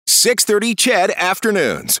6:30 CHED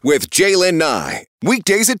Afternoons with Jaylen Nye.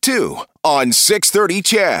 Weekdays at 2 on 6:30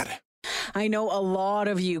 CHED. I know a lot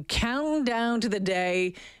of you counting down to the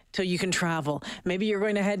day till you can travel. Maybe you're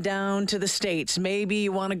going to head down to the States. Maybe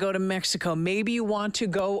you want to go to Mexico. Maybe you want to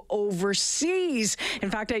go overseas.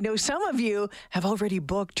 In fact, I know some of you have already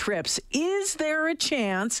booked trips. Is there a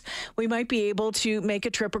chance we might be able to make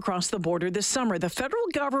a trip across the border this summer? The federal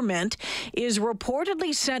government is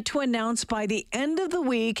reportedly set to announce by the end of the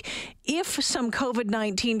week if some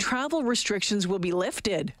COVID-19 travel restrictions will be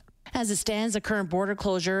lifted. As it stands, the current border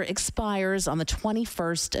closure expires on the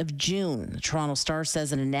 21st of June. The Toronto Star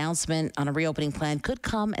says an announcement on a reopening plan could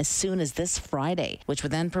come as soon as this Friday, which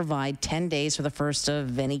would then provide 10 days for the first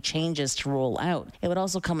of any changes to roll out. It would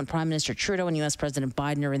also come when Prime Minister Trudeau and U.S. President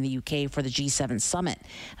Biden are in the UK for the G7 summit.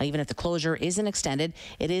 Now, even if the closure isn't extended,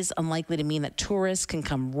 it is unlikely to mean that tourists can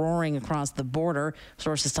come roaring across the border.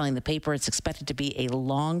 Sources telling the paper it's expected to be a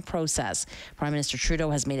long process. Prime Minister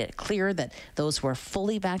Trudeau has made it clear that those who are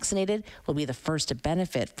fully vaccinated will be the first to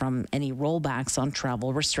benefit from any rollbacks on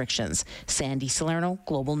travel restrictions. Sandy Salerno,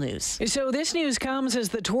 Global News. So this news comes as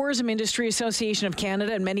the Tourism Industry Association of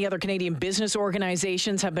Canada and many other Canadian business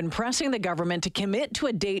organizations have been pressing the government to commit to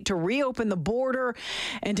a date to reopen the border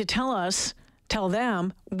and to tell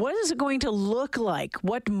them, what is it going to look like?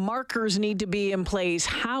 What markers need to be in place?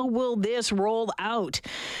 How will this roll out?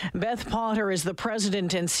 Beth Potter is the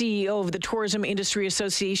president and CEO of the Tourism Industry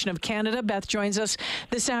Association of Canada. Beth joins us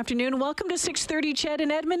this afternoon. Welcome to 6:30 CHED in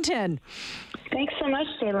Edmonton. Thanks so much,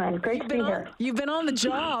 Jaylen. Great to be here. You've been on the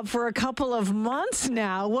job for a couple of months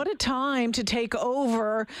now. What a time to take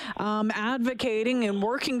over advocating and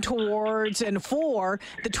working towards and for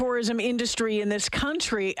the tourism industry in this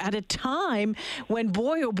country at a time when,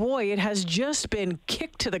 boy, oh boy, it has just been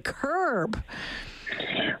kicked to the curb.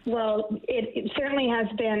 Well, it certainly has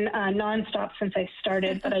been nonstop since I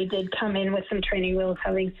started, but I did come in with some training wheels,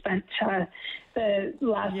 having spent the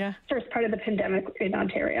first part of the pandemic in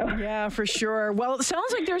Ontario. Yeah, for sure. Well, it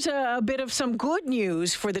sounds like there's a bit of some good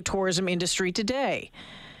news for the tourism industry today.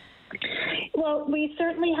 Well, we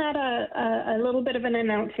certainly had a little bit of an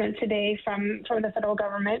announcement today from the federal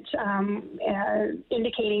government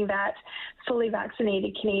indicating that fully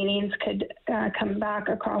vaccinated Canadians could come back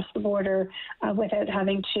across the border without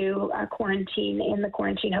having to quarantine in the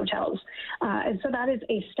quarantine hotels. And so that is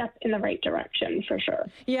a step in the right direction for sure.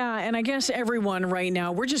 Yeah, and I guess everyone right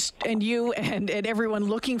now, and you and everyone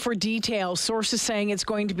looking for details, sources saying it's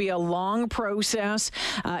going to be a long process.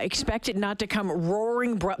 Expect it not to come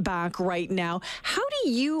roaring back right now. How do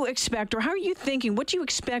you expect, or how are you thinking, what do you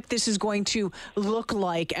expect this is going to look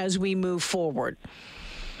like as we move forward?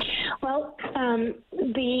 Well,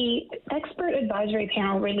 the expert advisory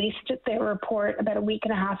panel released their report about a week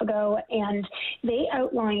and a half ago, and they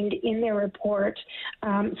outlined in their report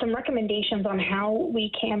some recommendations on how we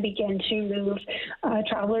can begin to move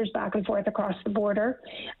travelers back and forth across the border.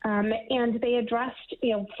 And they addressed,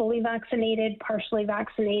 fully vaccinated, partially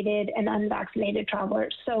vaccinated, and unvaccinated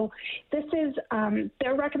travelers. So this is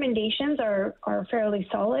their recommendations are fairly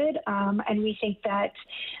solid, and we think that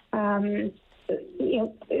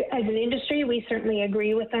as an industry, we certainly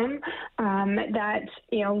agree with them that,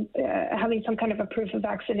 having some kind of a proof of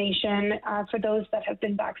vaccination for those that have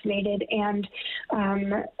been vaccinated and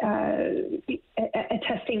a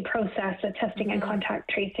testing process, a testing and contact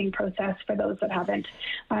tracing process for those that haven't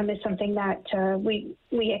is something that we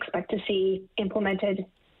expect to see implemented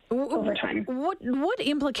over time. What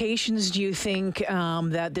implications do you think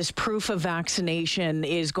that this proof of vaccination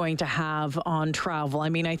is going to have on travel? I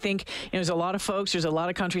mean, I think there's a lot of folks, there's a lot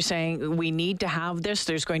of countries saying we need to have this.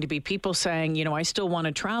 There's going to be people saying, I still want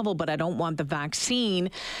to travel, but I don't want the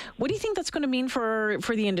vaccine. What do you think that's going to mean for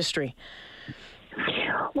the industry?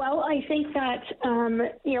 Well, I think that,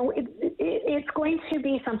 it's going to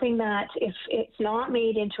be something that if it's not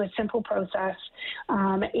made into a simple process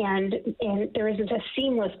and there isn't a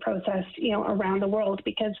seamless process, around the world,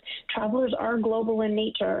 because travelers are global in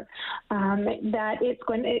nature, that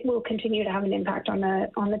it will continue to have an impact on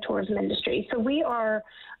the tourism industry. So we are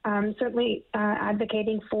certainly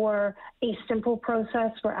advocating for a simple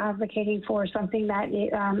process. We're advocating for something that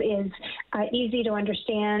is easy to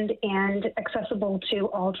understand and accessible to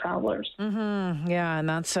all travelers. Mm-hmm. Yeah, and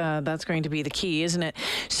that's going to be the key, isn't it?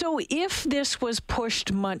 So if this was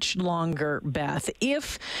pushed much longer, Beth,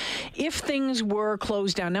 if things were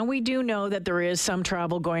closed down, now we do know that there is some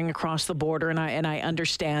travel going across the border, and I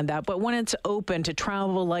understand that, but when it's open to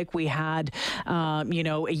travel like we had,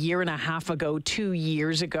 a year and a half ago, 2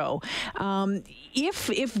 years ago,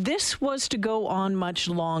 if this was to go on much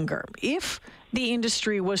longer, if the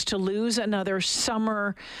industry was to lose another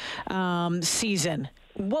summer season,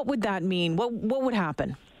 what would that mean? What would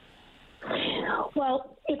happen?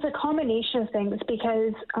 Well, it's a combination of things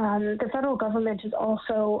because the federal government is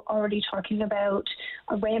also already talking about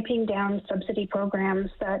ramping down subsidy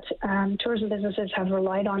programs that tourism businesses have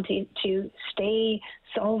relied on to stay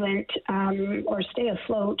solvent or stay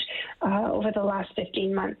afloat over the last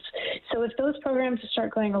 15 months. So if those programs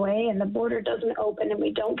start going away and the border doesn't open and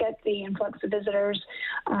we don't get the influx of visitors,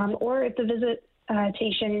 or if the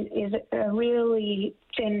visitation is a really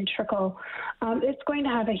thin trickle, it's going to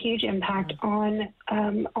have a huge impact on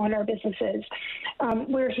our businesses.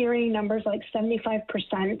 We're hearing numbers like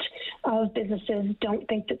 75% of businesses don't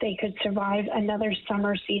think that they could survive another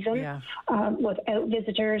summer season without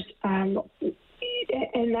visitors.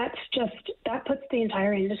 And that puts the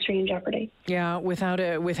entire industry in jeopardy. Yeah, without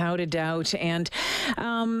a doubt. And,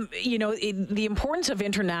 the importance of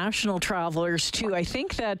international travelers, too, I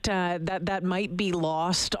think that might be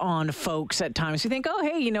lost on folks at times. You think, oh,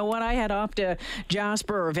 hey, you know what? I head off to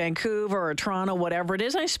Jasper or Vancouver or Toronto, whatever it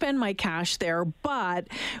is. I spend my cash there. But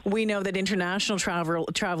we know that international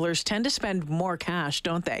travelers tend to spend more cash,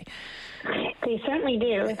 don't they? They certainly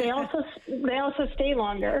do. They also stay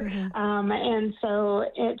longer, and so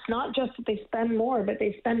it's not just that they spend more, but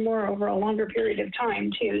they spend more over a longer period of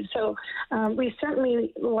time too. So we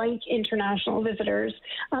certainly like international visitors,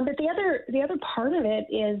 but the other part of it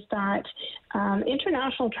is that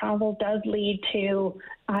international travel does lead to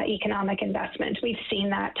economic investment. We've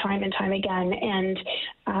seen that time and time again, and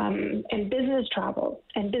business travel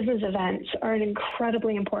and business events are an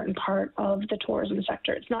incredibly important part of the tourism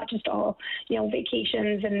sector. It's not just all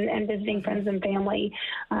vacations and visiting friends and family.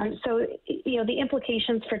 So the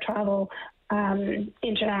implications for travel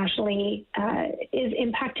internationally is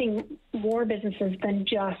impacting more businesses than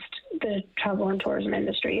just the travel and tourism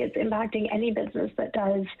industry. It's impacting any business that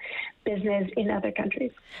does business in other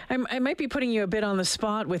countries. I might be putting you a bit on the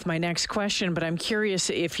spot with my next question, but I'm curious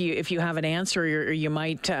if you have an answer or you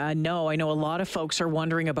might know. I know a lot of folks are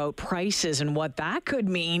wondering about prices and what that could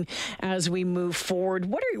mean as we move forward.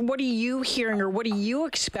 What are you hearing or what are you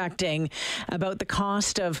expecting about the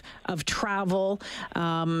cost of travel,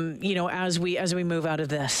 as we move out of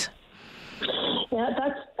this? Yeah,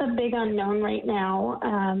 that's a big unknown right now,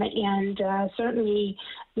 and certainly,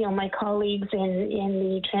 my colleagues in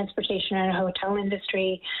the transportation and hotel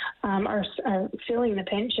industry are feeling the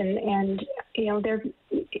pinch, and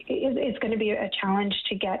it's going to be a challenge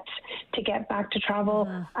to get back to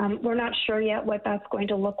travel. We're not sure yet what that's going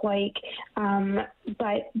to look like,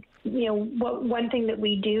 but one thing that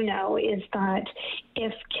we do know is that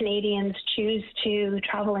if Canadians choose to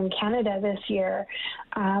travel in Canada this year,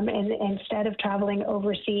 and instead of traveling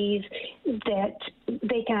overseas, that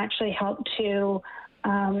they can actually help to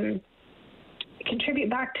contribute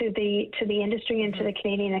back to the industry and to the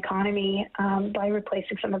Canadian economy by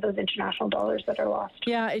replacing some of those international dollars that are lost.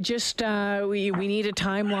 Yeah, it just we need a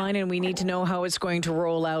timeline and we need to know how it's going to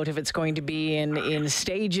roll out, if it's going to be in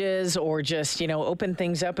stages or just open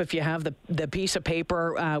things up if you have the piece of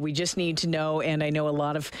paper. We just need to know, and I know a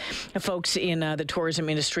lot of folks in the tourism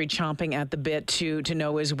industry chomping at the bit to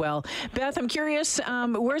know as well. Beth, I'm curious,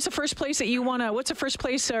 where's the first place that you want to, what's the first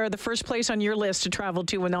place or the first place on your list to travel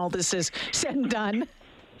to when all this is said and done?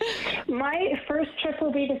 My first trip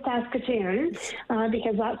will be to Saskatoon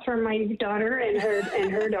because that's where my daughter and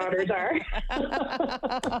her daughters are.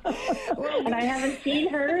 And I haven't seen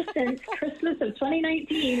her since Christmas of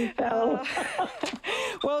 2019. So,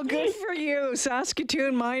 well, good for you,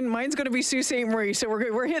 Saskatoon. Mine's going to be Sault Ste. Marie. So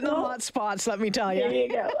we're hitting the hot spots. Let me tell you. There you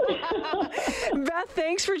go. Beth,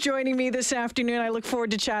 thanks for joining me this afternoon. I look forward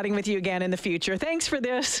to chatting with you again in the future. Thanks for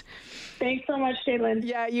this. Thanks so much, Caitlin.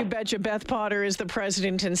 Yeah, you betcha. Beth Potter is the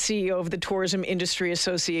president and CEO of the Tourism Industry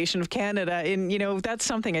Association of Canada. And, that's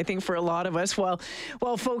something I think for a lot of us. While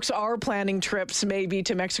folks are planning trips maybe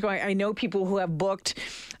to Mexico, I know people who have booked,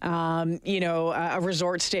 a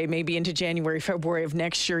resort stay maybe into January, February of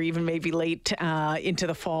next year, even maybe late into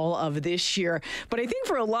the fall of this year. But I think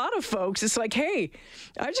for a lot of folks, it's like, hey,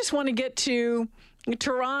 I just want to get to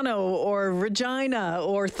Toronto or Regina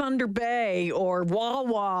or Thunder Bay or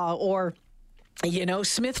Wawa or,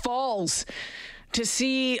 Smith Falls to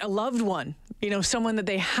see a loved one, someone that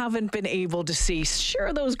they haven't been able to see.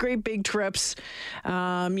 Sure, those great big trips,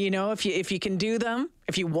 if you can do them,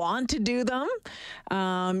 if you want to do them,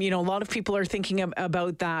 a lot of people are thinking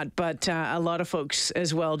about that, but a lot of folks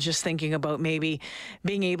as well just thinking about maybe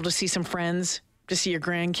being able to see some friends, to see your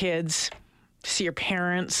grandkids, to see your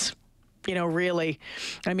parents. Really,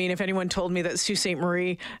 I mean, if anyone told me that Sault Ste.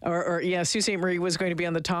 Marie Sault Ste. Marie was going to be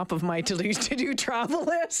on the top of my to-do travel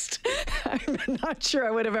list, I'm not sure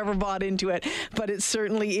I would have ever bought into it, but it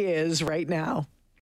certainly is right now.